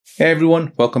Hey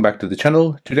everyone, welcome back to the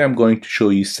channel. Today I'm going to show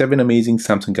you 7 amazing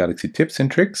Samsung Galaxy tips and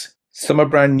tricks. Some are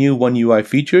brand new One UI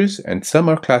features and some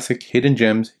are classic hidden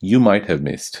gems you might have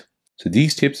missed. So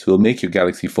these tips will make your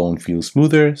Galaxy phone feel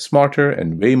smoother, smarter,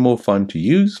 and way more fun to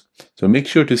use. So make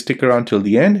sure to stick around till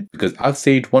the end because I've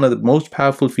saved one of the most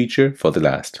powerful features for the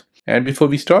last. And before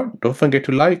we start, don't forget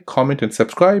to like, comment, and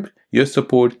subscribe. Your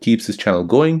support keeps this channel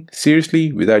going.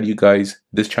 Seriously, without you guys,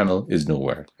 this channel is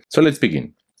nowhere. So let's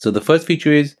begin. So the first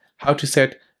feature is how to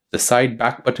set the side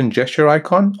back button gesture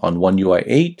icon on One UI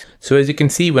 8. So as you can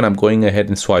see, when I'm going ahead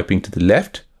and swiping to the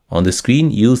left on the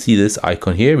screen, you'll see this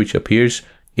icon here, which appears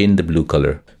in the blue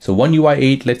color. So One UI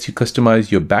 8 lets you customize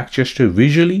your back gesture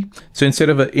visually. So instead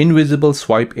of an invisible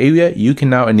swipe area, you can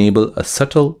now enable a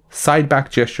subtle side back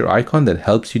gesture icon that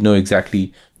helps you know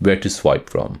exactly where to swipe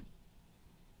from.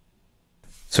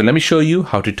 So let me show you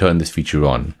how to turn this feature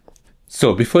on.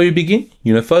 So before you begin,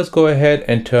 first go ahead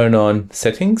and turn on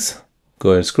settings.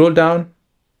 Go and scroll down,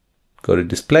 go to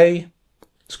display,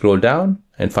 scroll down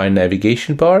and find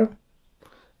navigation bar.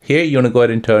 Here you want to go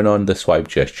ahead and turn on the swipe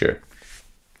gesture.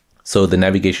 So the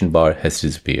navigation bar has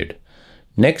disappeared.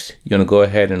 Next, you want to go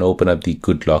ahead and open up the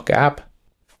Good Lock app.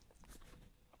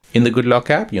 In the Good Lock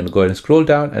app, you want to go ahead and scroll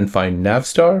down and find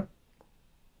NavStar.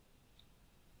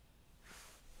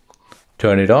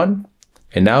 Turn it on.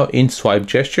 And now in swipe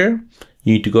gesture,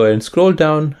 you need to go ahead and scroll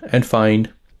down and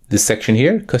find this section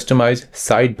here, customize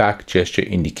side back gesture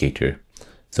indicator.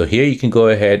 So here you can go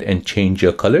ahead and change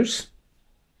your colors,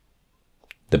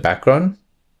 the background.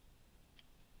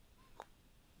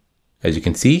 As you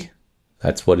can see,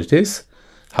 that's what it is.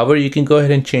 However, you can go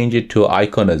ahead and change it to an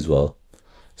icon as well.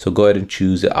 So go ahead and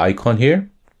choose the icon here,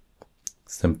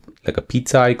 like a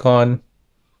pizza icon,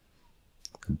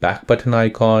 a back button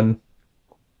icon,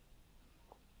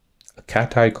 a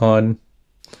cat icon,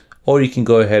 or you can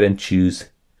go ahead and choose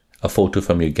a photo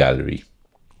from your gallery.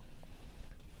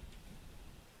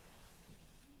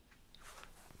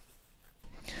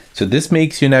 So this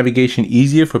makes your navigation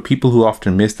easier for people who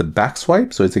often miss the back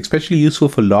swipe. So it's especially useful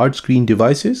for large screen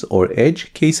devices or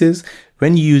edge cases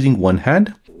when you're using one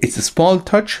hand. It's a small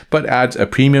touch, but adds a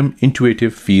premium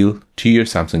intuitive feel to your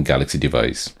Samsung Galaxy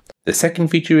device. The second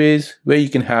feature is where you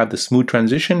can have the smooth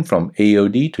transition from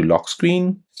AOD to lock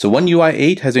screen. So One UI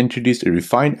 8 has introduced a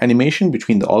refined animation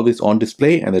between the always on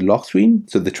display and the lock screen.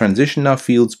 So the transition now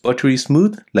feels buttery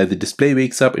smooth, like the display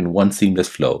wakes up in one seamless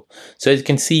flow. So as you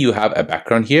can see, you have a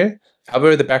background here.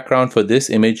 However, the background for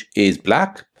this image is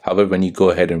black. However, when you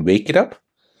go ahead and wake it up,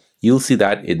 you'll see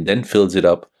that it then fills it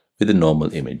up with a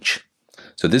normal image.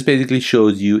 So this basically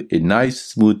shows you a nice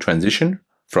smooth transition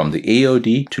from the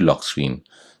AOD to lock screen.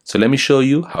 So let me show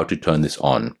you how to turn this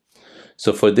on.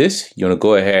 So for this, you want to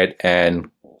go ahead and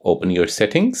open your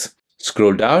settings,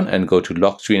 scroll down and go to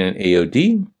lock screen and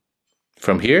AOD.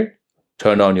 From here,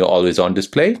 turn on your always on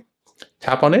display,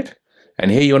 tap on it,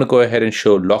 and here you want to go ahead and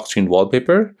show lock screen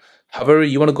wallpaper. However,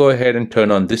 you want to go ahead and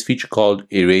turn on this feature called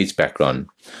erase background.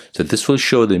 So this will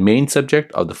show the main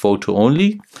subject of the photo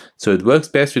only. So it works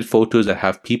best with photos that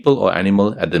have people or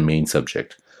animal at the main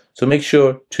subject. So make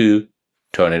sure to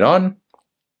turn it on.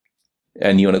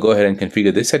 And you want to go ahead and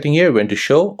configure this setting here when to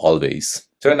show always.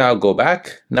 So now go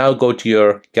back. Now go to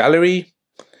your gallery.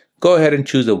 Go ahead and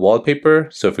choose a wallpaper.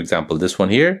 So for example, this one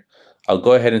here. I'll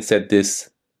go ahead and set this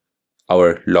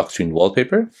our lock screen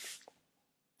wallpaper.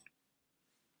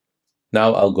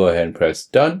 Now I'll go ahead and press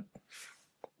done.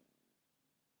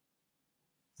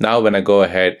 Now when I go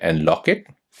ahead and lock it,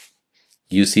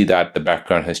 you see that the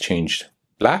background has changed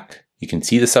black. You can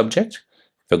see the subject.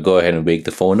 If I go ahead and wake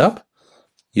the phone up,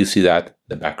 you see that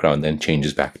the background then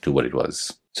changes back to what it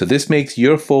was. So this makes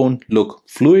your phone look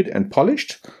fluid and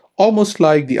polished, almost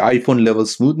like the iPhone level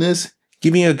smoothness,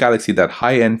 giving your Galaxy that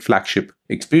high-end flagship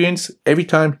experience every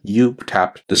time you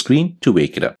tap the screen to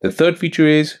wake it up. The third feature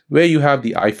is where you have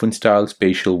the iPhone style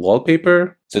spatial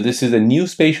wallpaper. So this is a new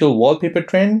spatial wallpaper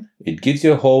trend. It gives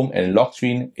your home and lock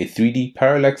screen a 3D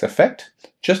parallax effect,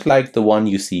 just like the one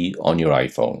you see on your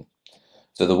iPhone.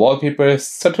 So the wallpaper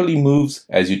subtly moves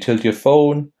as you tilt your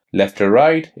phone left or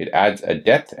right. It adds a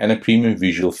depth and a premium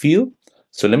visual feel.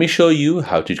 So let me show you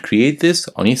how to create this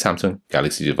on your Samsung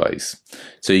Galaxy device.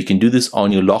 So you can do this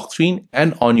on your lock screen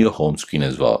and on your home screen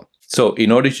as well. So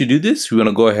in order to do this, we want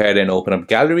to go ahead and open up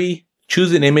gallery,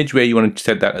 choose an image where you want to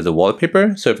set that as a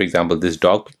wallpaper. So for example, this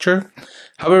dog picture.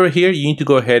 However, here you need to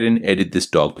go ahead and edit this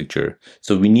dog picture.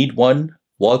 So we need one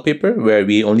wallpaper where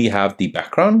we only have the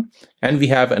background, and we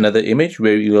have another image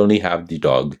where we only have the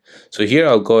dog. So here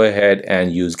I'll go ahead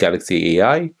and use Galaxy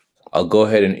AI. I'll go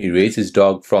ahead and erase this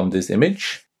dog from this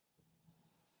image.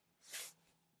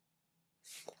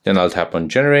 Then I'll tap on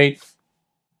generate.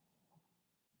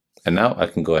 And now I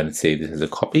can go ahead and save this as a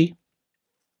copy.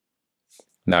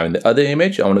 Now in the other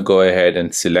image, I want to go ahead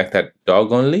and select that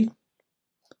dog only.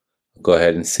 Go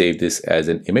ahead and save this as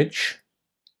an image.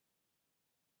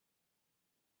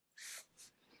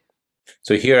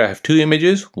 So here I have two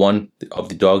images, one of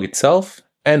the dog itself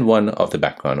and one of the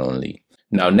background only.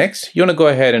 Now next, you want to go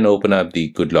ahead and open up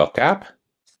the GoodLock app.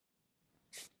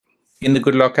 In the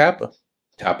GoodLock app,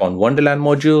 tap on Wonderland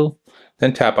module,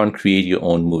 then tap on Create Your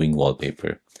Own Moving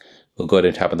Wallpaper. We'll go ahead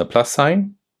and tap on the plus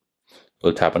sign.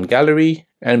 We'll tap on Gallery,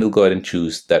 and we'll go ahead and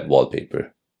choose that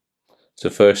wallpaper. So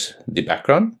first, the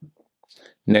background.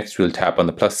 Next, we'll tap on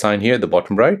the plus sign here at the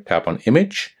bottom right, tap on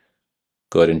Image.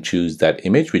 Go ahead and choose that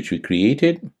image which we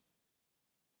created.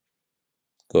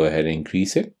 Go ahead and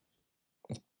increase it.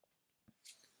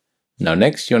 Now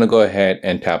next, you want to go ahead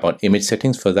and tap on Image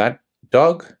Settings for that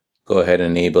dog. Go ahead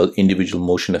and enable Individual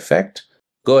Motion Effect.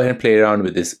 Go ahead and play around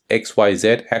with this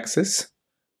XYZ axis.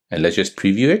 And let's just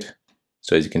preview it.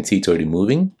 So as you can see, it's already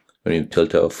moving. When we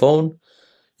tilt our phone,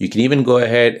 you can even go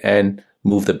ahead and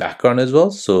move the background as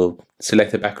well. So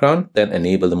select the background, then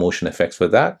enable the motion effects for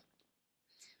that.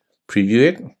 Preview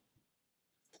it.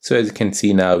 So as you can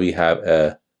see now, we have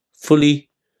a fully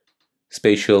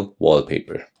spatial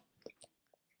wallpaper.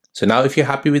 So now if you're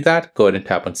happy with that, go ahead and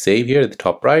tap on Save here at the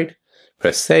top right.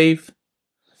 Press Save.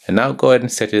 And now go ahead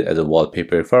and set it as a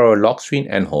wallpaper for our lock screen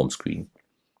and home screen.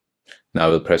 Now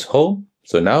we'll press Home.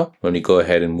 So now when we go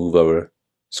ahead and move our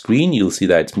screen, you'll see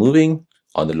that it's moving.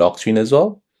 On the lock screen as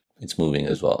well, it's moving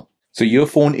as well. So your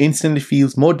phone instantly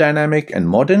feels more dynamic and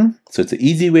modern. So it's an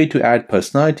easy way to add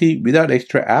personality without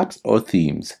extra apps or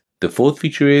themes. The fourth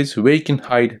feature is where you can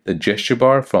hide the gesture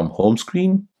bar from home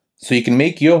screen. So you can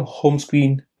make your home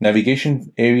screen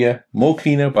navigation area more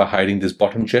cleaner by hiding this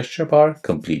bottom gesture bar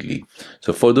completely.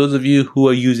 So for those of you who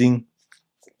are using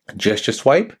gesture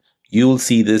swipe, you will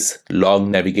see this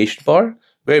long navigation bar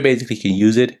where basically you can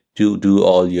use it to do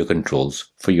all your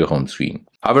controls for your home screen.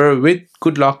 However, with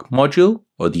GoodLock module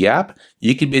or the app,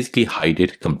 you can basically hide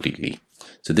it completely.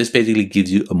 So this basically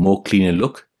gives you a more cleaner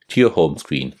look to your home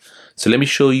screen. So let me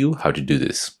show you how to do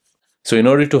this. So in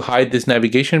order to hide this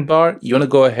navigation bar, you want to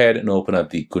go ahead and open up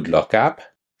the GoodLock app.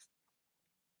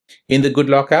 In the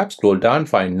GoodLock app, scroll down,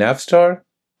 find NavStar,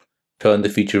 turn the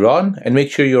feature on, and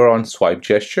make sure you're on swipe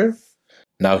gesture.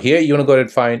 Now here, you want to go ahead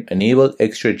and find Enable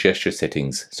Extra Gesture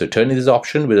Settings. So turning this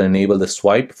option will enable the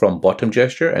swipe from bottom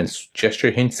gesture and gesture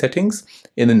hint settings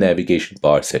in the navigation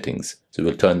bar settings. So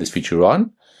we'll turn this feature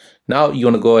on. Now you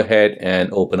want to go ahead and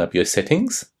open up your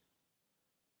settings.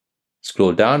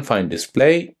 Scroll down, find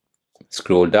Display.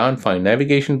 Scroll down, find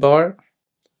Navigation Bar.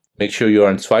 Make sure you're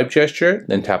on swipe gesture,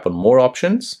 then tap on More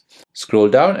Options. Scroll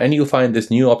down and you'll find this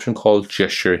new option called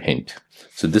Gesture Hint.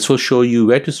 So this will show you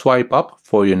where to swipe up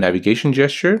for your navigation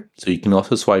gesture. So you can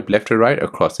also swipe left or right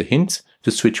across the hints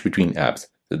to switch between apps.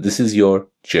 So this is your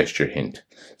gesture hint.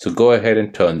 So go ahead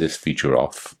and turn this feature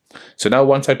off. So now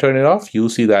once I turn it off, you'll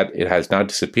see that it has now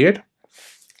disappeared.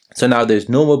 So now there's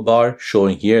no more bar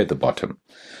showing here at the bottom.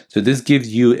 So this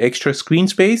gives you extra screen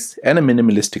space and a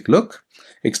minimalistic look.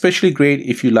 Especially great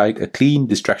if you like a clean,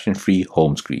 distraction-free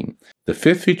home screen. The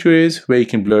fifth feature is where you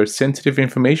can blur sensitive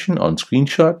information on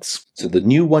screenshots. So the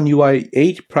new One UI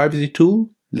 8 privacy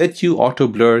tool lets you auto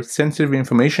blur sensitive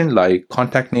information like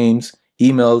contact names,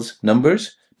 emails,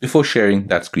 numbers before sharing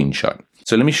that screenshot.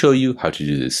 So let me show you how to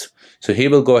do this. So here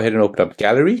we'll go ahead and open up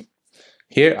Gallery.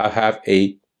 Here I have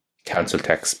a council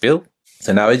tax bill.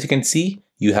 So now as you can see,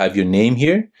 you have your name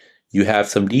here. You have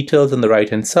some details on the right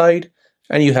hand side.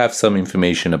 And you have some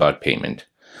information about payment.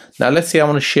 Now let's say I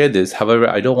want to share this, however,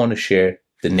 I don't want to share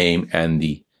the name and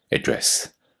the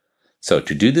address. So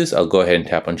to do this, I'll go ahead and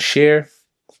tap on Share.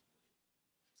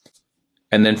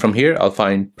 And then from here, I'll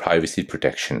find Privacy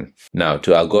Protection. Now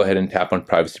I'll go ahead and tap on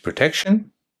Privacy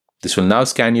Protection. This will now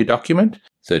scan your document.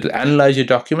 So it'll analyze your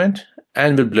document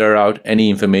and will blur out any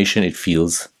information it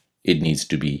feels it needs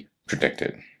to be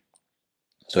protected.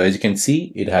 So as you can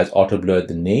see, it has auto blurred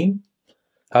the name.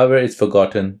 However, it's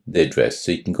forgotten the address.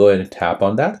 So you can go ahead and tap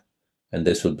on that and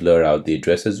this will blur out the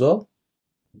address as well.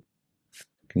 You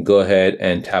can go ahead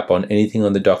and tap on anything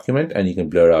on the document and you can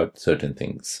blur out certain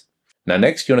things. Now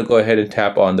next, you want to go ahead and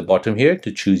tap on the bottom here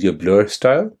to choose your blur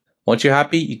style. Once you're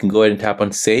happy, you can go ahead and tap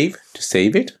on Save to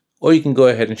save it, or you can go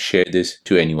ahead and share this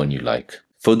to anyone you like.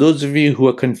 For those of you who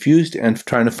are confused and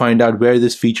trying to find out where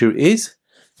this feature is,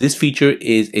 this feature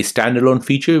is a standalone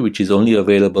feature which is only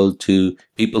available to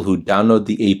people who download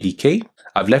the APK.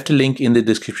 I've left a link in the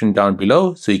description down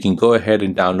below, so you can go ahead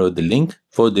and download the link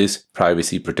for this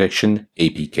Privacy Protection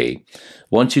APK.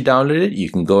 Once you download it, you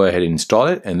can go ahead and install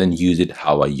it and then use it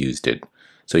how I used it.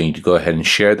 So you need to go ahead and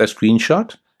share that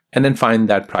screenshot and then find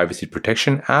that privacy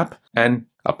protection app and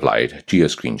apply it to your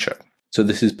screenshot. So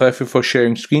this is perfect for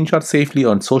sharing screenshots safely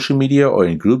on social media or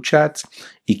in group chats.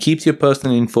 It keeps your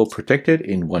personal info protected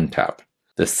in one tap.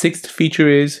 The sixth feature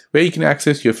is where you can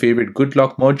access your favorite Good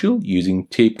Lock module using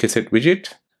Tape Cassette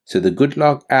widget. So the Good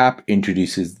Lock app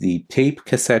introduces the Tape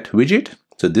Cassette widget.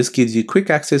 So this gives you quick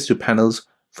access to panels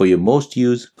for your most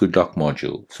used Good Lock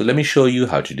module. So let me show you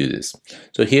how to do this.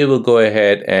 So here we'll go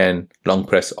ahead and long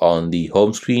press on the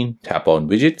home screen, tap on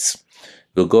widgets.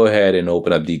 We'll go ahead and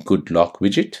open up the Good Lock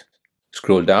widget.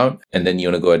 Scroll down, and then you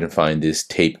want to go ahead and find this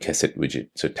Tape Cassette widget.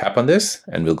 So tap on this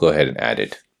and we'll go ahead and add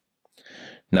it.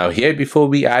 Now here, before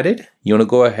we add it, you want to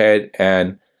go ahead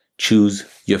and choose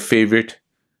your favorite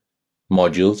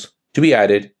modules to be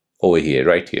added over here,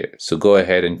 right here. So go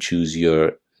ahead and choose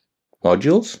your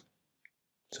modules.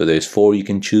 So there's 4 you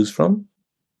can choose from.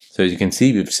 So as you can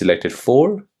see, we've selected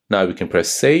 4. Now we can press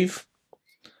save,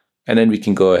 and then we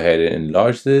can go ahead and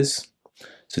enlarge this.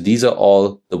 So these are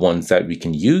all the ones that we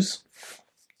can use.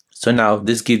 So now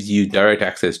this gives you direct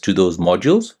access to those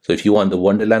modules. So if you want the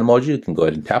Wonderland module, you can go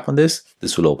ahead and tap on this.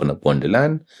 This will open up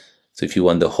Wonderland. So if you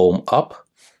want the Home Up,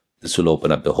 this will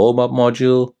open up the Home Up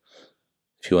module.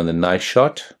 If you want the Nice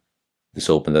Shot, this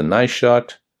opens the Nice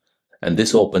Shot. And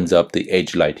this opens up the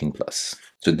Edge Lighting Plus.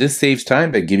 So this saves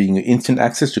time by giving you instant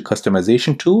access to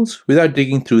customization tools without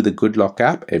digging through the Good Lock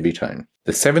app every time.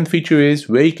 The 7th feature is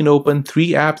where you can open 3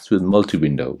 apps with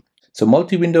Multiwindow. So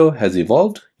Multiwindow has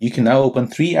evolved. You can now open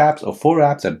 3 apps or 4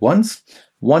 apps at once,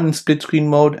 one in split screen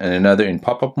mode and another in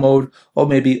pop-up mode, or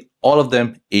maybe all of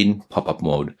them in pop-up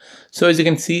mode. So as you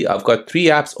can see, I've got 3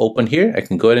 apps open here. I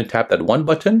can go ahead and tap that one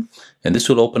button, and this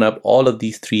will open up all of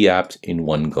these 3 apps in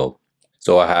one go.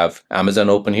 So I have Amazon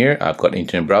open here, I've got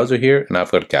Internet Browser here, and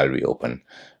I've got Gallery open.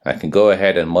 I can go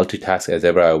ahead and multitask as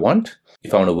ever I want.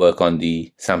 If I want to work on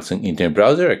the Samsung Internet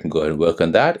Browser, I can go ahead and work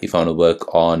on that. If I want to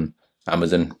work on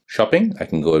Amazon Shopping, I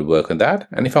can go and work on that.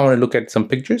 And if I want to look at some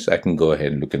pictures, I can go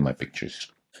ahead and look at my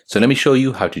pictures. So let me show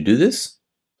you how to do this.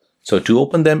 So to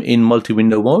open them in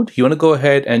multi-window mode, you want to go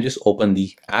ahead and just open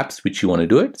the apps which you want to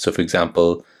do it. So for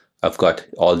example, I've got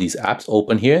all these apps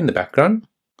open here in the background.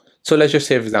 So let's just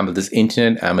say, for example, this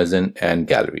Internet, Amazon, and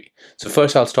Gallery. So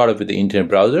first I'll start off with the Internet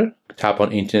Browser. Tap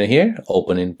on Internet here,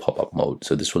 open in pop-up mode.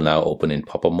 So this will now open in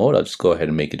pop-up mode. I'll just go ahead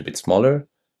and make it a bit smaller,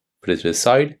 put it to the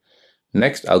side.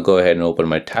 Next, I'll go ahead and open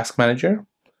my Task Manager.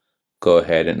 Go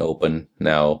ahead and open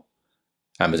now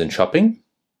Amazon Shopping.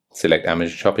 Select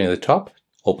Amazon Shopping at the top,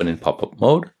 open in pop-up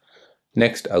mode.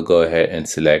 Next, I'll go ahead and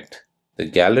select the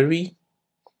Gallery.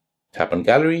 Tap on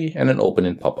Gallery and then open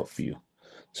in pop-up view.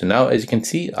 So now, as you can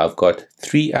see, I've got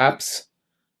 3 apps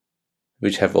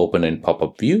which have opened in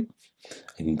pop-up view.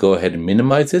 I can go ahead and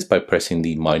minimize this by pressing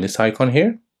the minus icon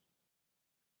here.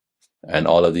 And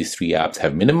all of these 3 apps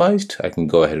have minimized. I can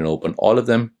go ahead and open all of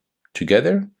them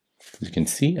together. As you can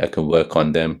see, I can work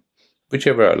on them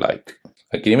whichever I like.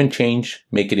 I can even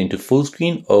make it into full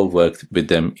screen or work with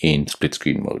them in split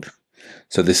screen mode.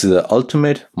 So this is the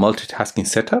ultimate multitasking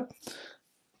setup.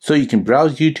 So you can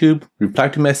browse YouTube, reply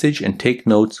to message, and take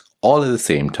notes all at the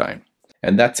same time.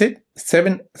 And that's it.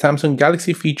 7 Samsung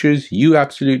Galaxy features you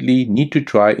absolutely need to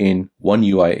try in One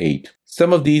UI 8.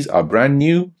 Some of these are brand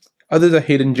new, others are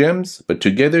hidden gems, but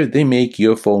together they make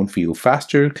your phone feel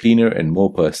faster, cleaner, and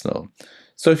more personal.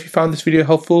 So if you found this video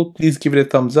helpful, please give it a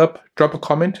thumbs up, drop a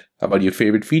comment about your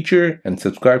favorite feature, and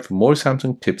subscribe for more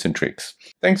Samsung tips and tricks.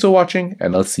 Thanks for watching,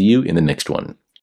 and I'll see you in the next one.